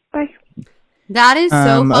 Okay, bye. That is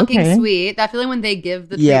so fucking sweet. That feeling when they give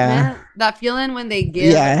the treatment. That feeling when they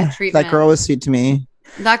give the treatment. That girl was sweet to me.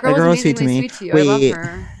 That girl was sweet to me. Sweet to you. I love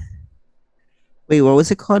her. Wait, what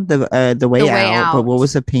was it called? The way out. But what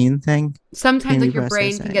was the pain thing? Sometimes your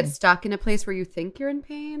brain can get stuck in a place where you think you're in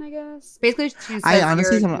pain, I guess. Basically, I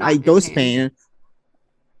honestly, ghost pain.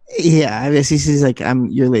 Yeah, obviously she's like,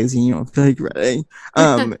 you're lazy and you don't feel like running.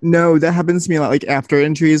 No, that happens to me a lot, like after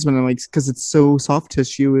injuries when I'm like, because it's so soft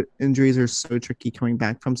tissue injuries are so tricky coming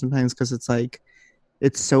back from sometimes because it's like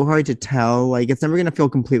it's so hard to tell. Like it's never gonna feel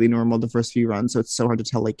completely normal the first few runs, so it's so hard to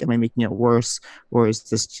tell. Like, am I making it worse, or is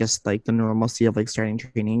this just like the normalcy of like starting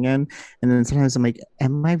training again? And then sometimes I'm like,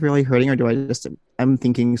 am I really hurting, or do I just I'm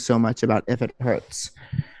thinking so much about if it hurts.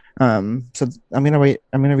 So I'm gonna wait.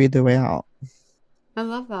 I'm gonna read the way out. I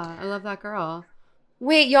love that. I love that girl.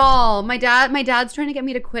 Wait, y'all. My dad's trying to get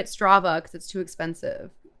me to quit Strava because it's too expensive.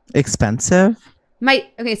 Expensive?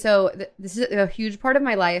 So this is a huge part of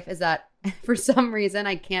my life is that for some reason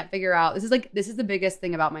I can't figure out. This is the biggest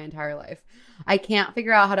thing about my entire life. I can't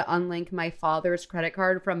figure out how to unlink my father's credit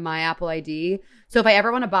card from my Apple ID. So if I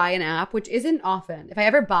ever want to buy an app, which isn't often, if I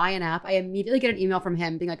ever buy an app, I immediately get an email from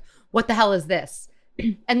him being like, "What the hell is this?"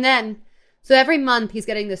 And then, so every month he's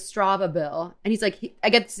getting this Strava bill, and he's like, I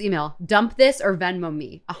get this email: dump this or Venmo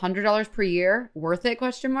me. $100 per year, worth it? ?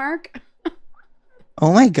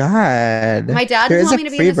 Oh my god! My dad doesn't want me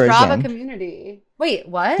to be in the Strava community. Wait,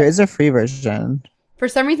 what? There is a free version. For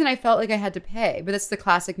some reason, I felt like I had to pay, but that's the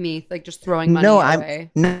classic me, like just throwing money away.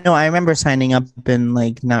 No, I remember signing up and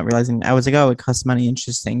like not realizing. I was like, oh, it costs money,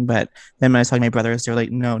 interesting. But then when I was talking to my brothers, they were like,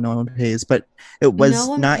 no one pays. But it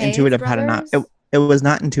was not intuitive how to not. It was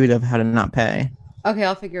not intuitive how to not pay. Okay,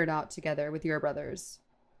 I'll figure it out together with your brothers.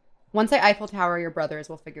 Once I Eiffel Tower your brothers,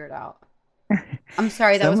 we'll figure it out. I'm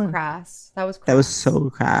sorry, that was crass. That was so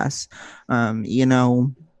crass. No,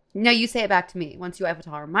 you say it back to me. Once you Eiffel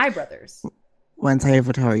Tower my brothers. Once I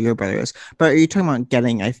Eiffel Tower your brothers. But are you talking about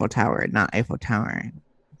getting Eiffel Tower, not Eiffel Tower?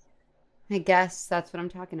 I guess that's what I'm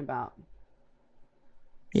talking about.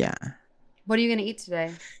 Yeah. What are you going to eat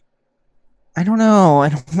today? I don't know.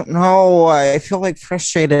 I feel like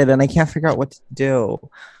frustrated and I can't figure out what to do.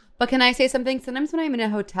 But can I say something? Sometimes when I'm in a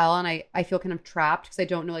hotel and I feel kind of trapped because I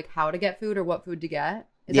don't know like how to get food or what food to get.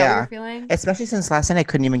 Is that what you're feeling? Especially since last night I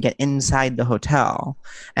couldn't even get inside the hotel.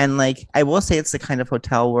 And like, I will say it's the kind of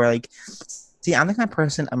hotel where like, see, I'm the kind of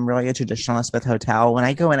person, I'm really a traditionalist with hotel. When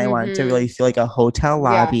I go in, I want it to really feel like a hotel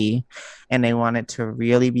lobby and I want it to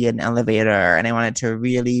really be an elevator and I want it to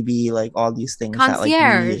really be like all these things.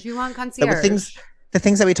 Concierge. You want concierge. The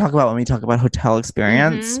things that we talk about when we talk about hotel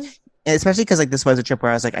experience. Especially because like this was a trip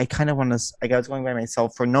where I was like, I kind of want to, like I was going by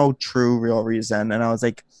myself for no true real reason. And I was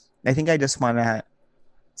like, I think I just want to,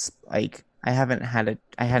 like, I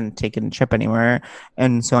hadn't taken a trip anywhere.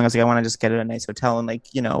 And so I was like, I want to just get a nice hotel and like,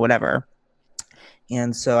 whatever.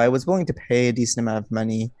 And so I was willing to pay a decent amount of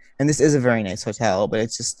money. And this is a very nice hotel, but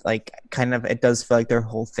it's just like kind of, it does feel like their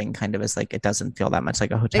whole thing kind of is like, it doesn't feel that much like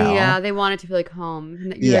a hotel. Yeah, they want it to feel like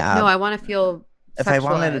home. You're like, no, I want to feel if I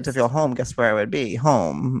wanted it to feel home, guess where I would be?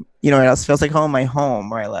 Home. You know what else feels like home? My home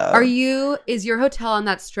where I live. Is your hotel on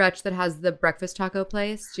that stretch that has the breakfast taco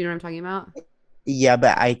place? Do you know what I'm talking about? Yeah,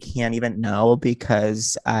 but I can't even know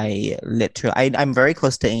because I'm very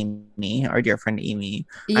close to Amy, our dear friend Amy.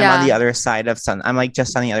 Yeah. I'm on the other side of I'm like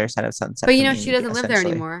just on the other side of Sunset. But she doesn't live there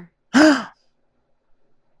anymore. I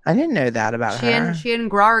didn't know that about her. She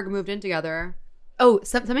and Grarg moved in together. Oh,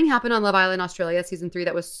 something happened on Love Island Australia season 3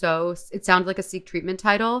 that was it sounded like a Seek Treatment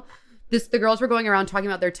title. The girls were going around talking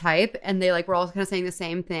about their type and they like were all kind of saying the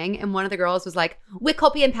same thing. And one of the girls was like, we're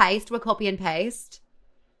copy and paste.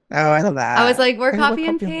 Oh, I love that. I was like, we're copy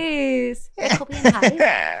and paste. We're copy and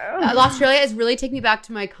paste. Australia is really taking me back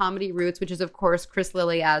to my comedy roots, which is, of course, Chris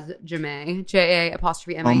Lilly as Ja'mie. J-A''ME.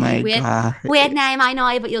 Oh my God. Weird name, I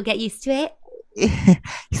know, but you'll get used to it.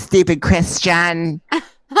 Stupid Christian.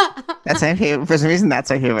 That's my favorite. For some reason, that's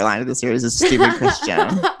my favorite line of the series is stupid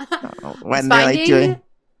Christian. When they're like doing...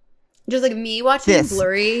 Just like me watching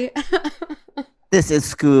Blurry. This is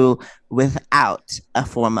school without a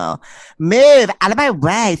formal move out of my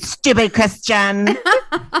way, stupid Christian.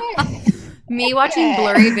 Me watching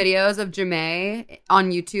blurry videos of Ja'mie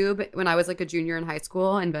on YouTube when I was like a junior in high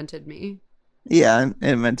school invented me. Yeah, it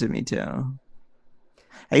invented me too.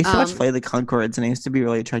 I used to watch Flight of the Conchords and I used to be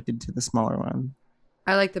really attracted to the smaller one.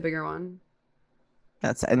 I like the bigger one.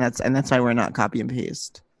 That's why we're not copy and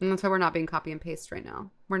paste. And that's why we're not being copy and paste right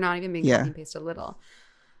now. We're not even being copy and paste a little.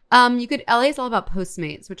 LA is all about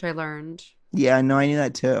Postmates, which I learned. Yeah, no, I knew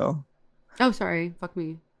that too. Oh, sorry. Fuck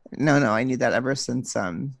me. No, I knew that ever since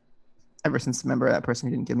remember that person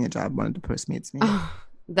who didn't give me a job wanted to Postmates me. Oh,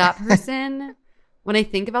 that person. When I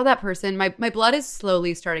think about that person, my blood is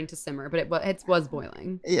slowly starting to simmer, but it was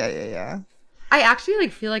boiling. Yeah. I actually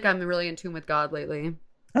feel like I'm really in tune with God lately.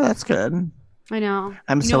 Oh, that's good. I know.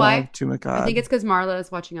 I'm so in tune with God. I think it's because Marla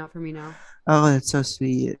is watching out for me now. Oh, that's so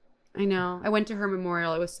sweet. I know. I went to her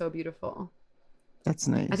memorial. It was so beautiful. That's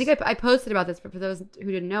nice. I think I posted about this, but for those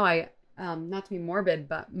who didn't know, I not to be morbid,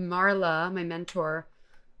 but Marla, my mentor,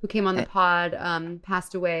 who came on the pod,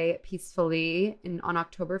 passed away peacefully on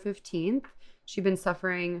October 15th. She'd been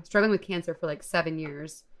struggling with cancer for like 7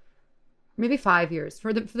 years, maybe 5 years.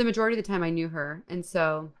 For the majority of the time I knew her. And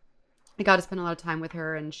so I got to spend a lot of time with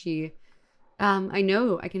her, and she, I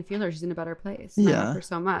know I can feel her. She's in a better place. I love her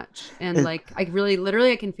so much. And I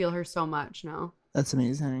can feel her so much now. That's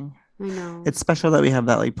amazing. I know. It's special that we have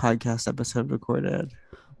that like podcast episode recorded.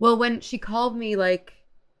 Well, when she called me,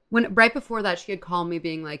 right before that, she had called me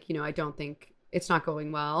being like, I don't think it's not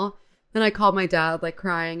going well. Then I called my dad, like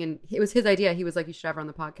crying, and it was his idea. He was like, you should have her on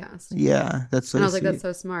the podcast. Yeah, that's so And I was sweet. like, that's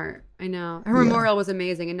so smart. I know. Her memorial was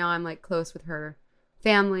amazing, and now I'm like close with her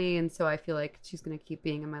family, and so I feel like she's going to keep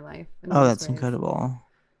being in my life. Oh, that's incredible.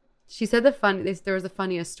 She said there was the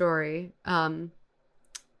funniest story. I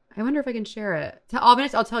wonder if I can share it.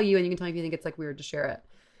 I'll tell you, and you can tell me if you think it's like weird to share it.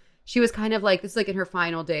 She was kind of like, this is like in her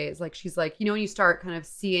final days. Like, she's like, when you start kind of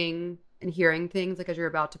seeing and hearing things like as you're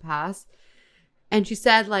about to pass. And she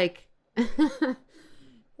said like,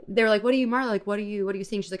 they were like, what are you, Marla? Like, what are you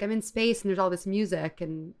seeing? She's like, I'm in space and there's all this music.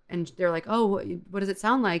 And they're like, oh, what does it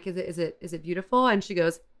sound like? Is it beautiful? And she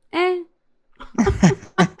goes, eh.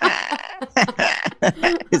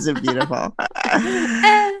 Is it beautiful?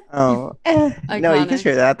 No, you can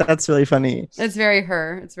share that. That's really funny. It's very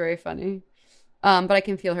her. It's very funny. But I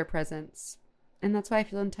can feel her presence, and that's why I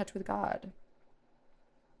feel in touch with God.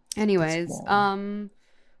 Anyways, cool.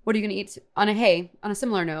 What are you gonna eat on a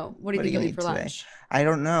similar note? What do you think you'll eat for lunch? I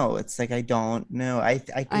don't know. It's like I don't know. I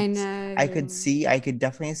know. I could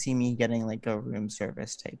definitely see me getting like a room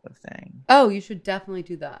service type of thing. Oh, you should definitely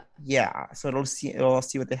do that. Yeah. So it'll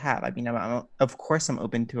see what they have. I mean, of course I'm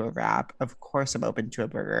open to a wrap. Of course I'm open to a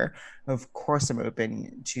burger. Of course I'm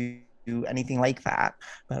open to anything like that.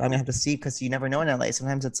 But I'm gonna have to see, because you never know in LA.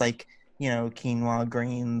 Sometimes it's like, quinoa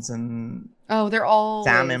greens and they're all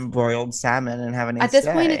broiled salmon, and have a nice at this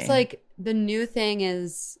day. point it's like the new thing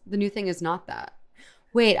is not that.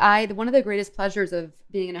 Wait, one of the greatest pleasures of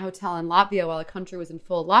being in a hotel in Latvia while the country was in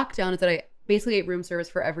full lockdown is that I basically ate room service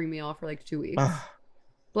for every meal for like 2 weeks.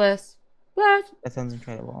 Bliss. That sounds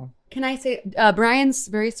incredible. Can I say Brian's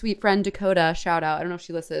very sweet friend Dakota, shout out, I don't know if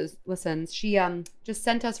she listens, she just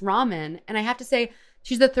sent us ramen, and I have to say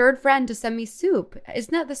she's the third friend to send me soup.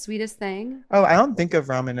 Isn't that the sweetest thing? Oh, I don't think of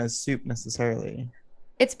ramen as soup necessarily.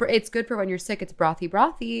 It's good for when you're sick. It's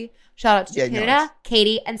brothy. Shout out to Dakota,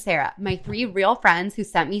 Katie, and Sarah, my 3 real friends who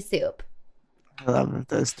sent me soup. I love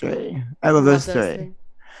those 3. I love those three.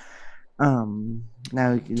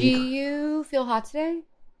 Now, do you feel hot today?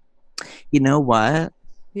 You know what?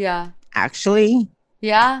 Yeah. Actually?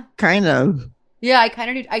 Yeah. Kind of. Yeah, I kind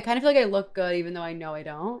of do. I kind of feel like I look good, even though I know I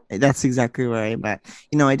don't. That's exactly right. But,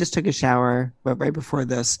 I just took a shower right before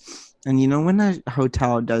this. And when a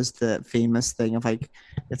hotel does the famous thing of like,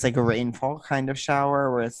 it's like a rainfall kind of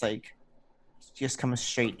shower where it's like, just comes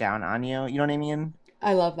straight down on you. You know what I mean?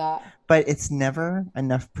 I love that. But it's never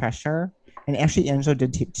enough pressure. And actually, Angela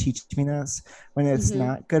did teach me this. When it's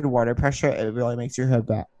not good water pressure, it really makes your hair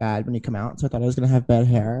bad when you come out. So I thought I was going to have bad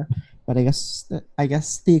hair. But I guess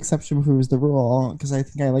the exception proves the rule, because I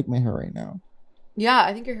think I like my hair right now. Yeah,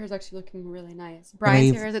 I think your hair is actually looking really nice.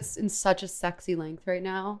 Brian's hair is in such a sexy length right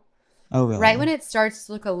now. Oh, really? Right when it starts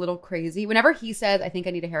to look a little crazy. Whenever he says, I think I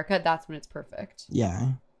need a haircut, that's when it's perfect.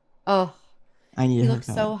 Yeah. Oh. I need a haircut.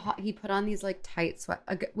 He looks so hot. He put on these like tight sweat.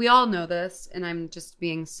 We all know this, and I'm just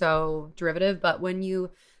being so derivative, but when you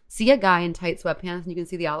see a guy in tight sweatpants and you can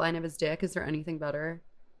see the outline of his dick, is there anything better?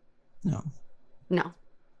 No.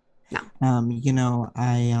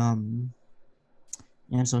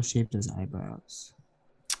 Angela shaved his eyebrows.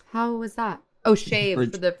 How was that? Oh,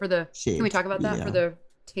 shaved for the shaved. Can we talk about that for the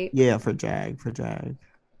tape? Yeah, for drag.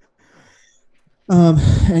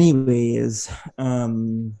 Anyways,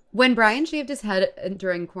 when Brian shaved his head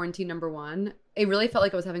during quarantine #1, it really felt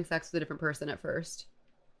like I was having sex with a different person at first.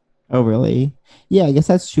 Oh, really? Yeah, I guess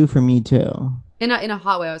that's true for me too. In a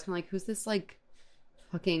hot way. I was kind of like, who's this like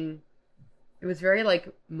fucking... It was very like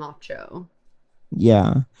macho.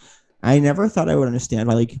 Yeah. I never thought I would understand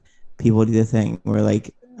why like people do the thing where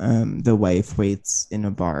like the wife waits in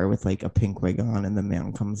a bar with like a pink wig on, and the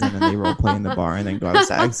man comes in and they role play in the bar and then go have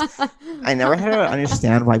sex. I never had to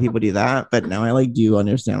understand why people do that, but now I like do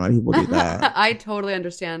understand why people do that. I totally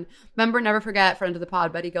understand. Remember, never forget, friend of the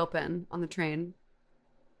pod, Betty Gilpin on the train.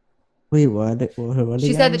 Wait, what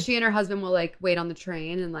She said that she and her husband will like wait on the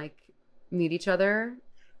train and like meet each other.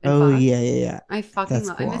 Oh, yeah. I fucking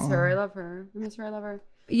love. Cool. I miss her. I love her.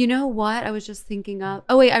 You know what? I was just thinking of.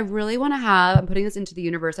 Oh wait, I really want to have. I'm putting this into the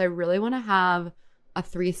universe. I really want to have a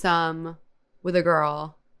threesome with a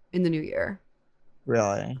girl in the new year.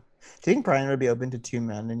 Really? Do you think Brian would be open to 2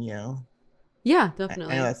 men and you? Yeah,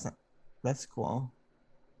 definitely. I know that's cool.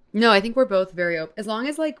 No, I think we're both very open. As long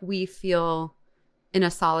as like we feel in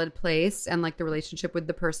a solid place and like the relationship with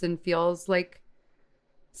the person feels like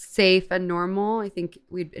safe and normal, I think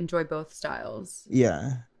we'd enjoy both styles.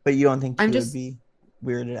 Yeah. But you don't think he would be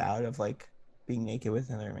weirded out of like being naked with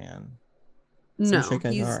another man? No,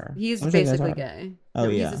 he's basically gay. Oh,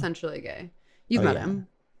 yeah. He's essentially gay. You've met him.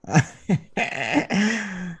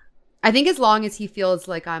 I think as long as he feels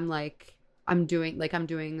like I'm doing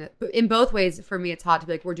that. But in both ways, for me, it's hot to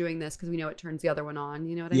be like, we're doing this because we know it turns the other one on.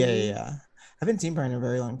 You know what I mean? Yeah. I haven't seen Brian in a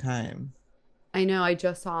very long time. I know. I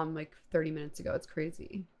just saw him like 30 minutes ago. It's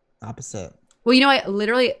crazy. Opposite. Well, you know,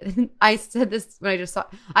 I said this when I just saw.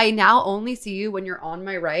 I now only see you when you're on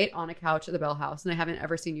my right on a couch at the Bell House, and I haven't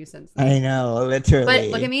ever seen you since then. I know, literally. But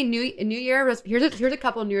look at me, New Year. Here's a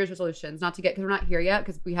couple of New Year's resolutions. Not to get because we're not here yet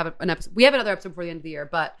because we have an episode. We have another episode before the end of the year.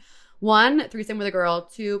 But 1, threesome with a girl.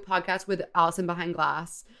 2, podcast with Allison behind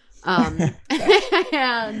glass. And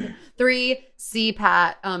 3, see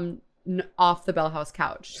Pat off the Bell House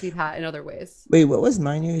couch. See Pat in other ways. Wait, what was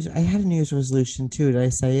my New Year's? I had a New Year's resolution too. Did I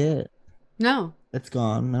say it? No. It's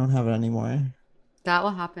gone. I don't have it anymore. That will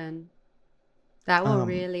happen. That will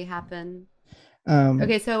really happen.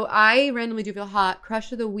 Okay, so I randomly do feel hot.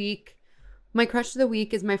 Crush of the week. My crush of the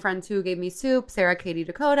week is my friends who gave me soup, Sarah, Katie,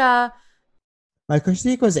 Dakota. My crush of the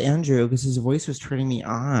week was Andrew because his voice was turning me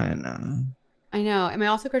on. I know. And my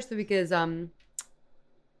also crush of the week is Love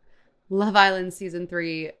Island season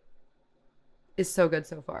 3 is so good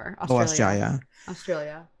so far. Australia.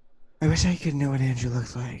 I wish I could know what Andrew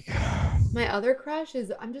looks like. My other crush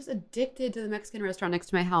is I'm just addicted to the Mexican restaurant next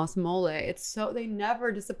to my house, Mole. They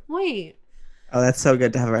never disappoint. Oh, that's so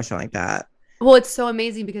good to have a restaurant like that. Well, it's so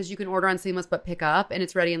amazing because you can order on Seamless but pick up and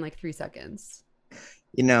it's ready in like 3 seconds.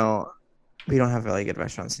 You know, we don't have really good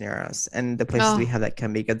restaurants near us, and the places we have that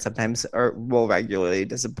can be good sometimes will regularly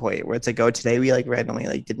disappoint. Where it's like, oh, today we like randomly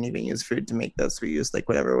like didn't even use food to make this. We used like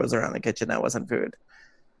whatever was around the kitchen that wasn't food.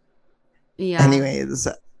 Yeah. Anyways.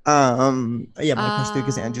 My crush of the week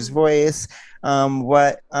is Andrew's voice. That's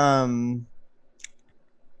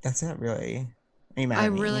it really. I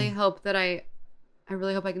really hope I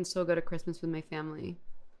can still go to Christmas with my family.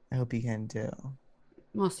 I hope you can too.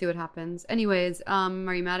 We'll see what happens. Anyways, are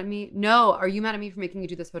you mad at me? No. Are you mad at me for making you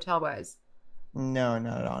do this Hotel Wise? No,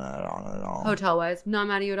 not at all. Hotel Wise. Not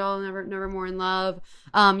mad at you at all. Never more in love.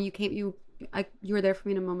 You were there for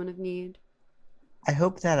me in a moment of need. I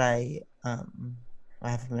hope that I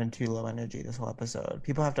haven't been too low energy this whole episode.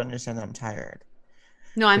 People have to understand that I'm tired.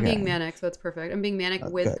 No, I'm being manic, so it's perfect. I'm being manic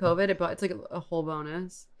with good. COVID, but it's like a whole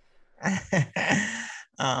bonus.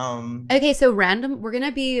 Okay, so we're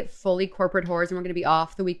gonna be fully corporate whores, and we're gonna be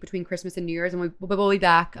off the week between Christmas and New Year's, and we'll be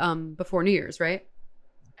back before New Year's, right?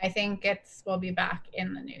 I think we'll be back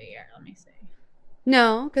in the new year. Let me see.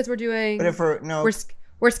 No, because we're doing. But if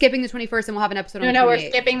we're skipping the 21st, and we'll have an episode on the 28th. No, we're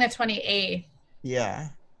skipping the 28th. Yeah.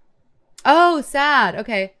 Oh, sad.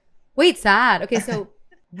 Okay. Wait, sad. Okay, so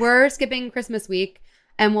we're skipping Christmas week,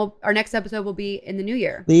 and our next episode will be in the new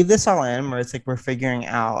year. Leave this all in where it's like we're figuring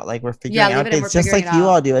out dates just like you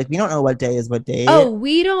all do. Like we don't know what day is what day. Oh,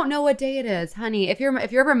 we don't know what day it is, honey. If you're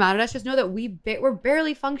ever mad at us, just know that we're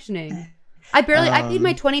barely functioning. I paid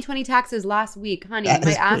my 2020 taxes last week, honey.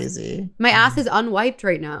 Crazy. My ass is unwiped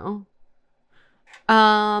right now.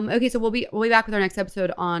 Okay, so we'll be back with our next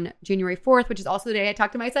episode on January 4th, which is also the day I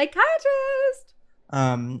talked to my psychiatrist.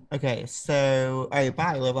 Okay, so all right,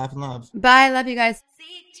 bye. Live, laugh, and love. Bye, love you guys.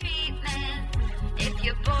 Seek treatment if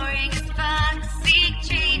you're boring as fuck.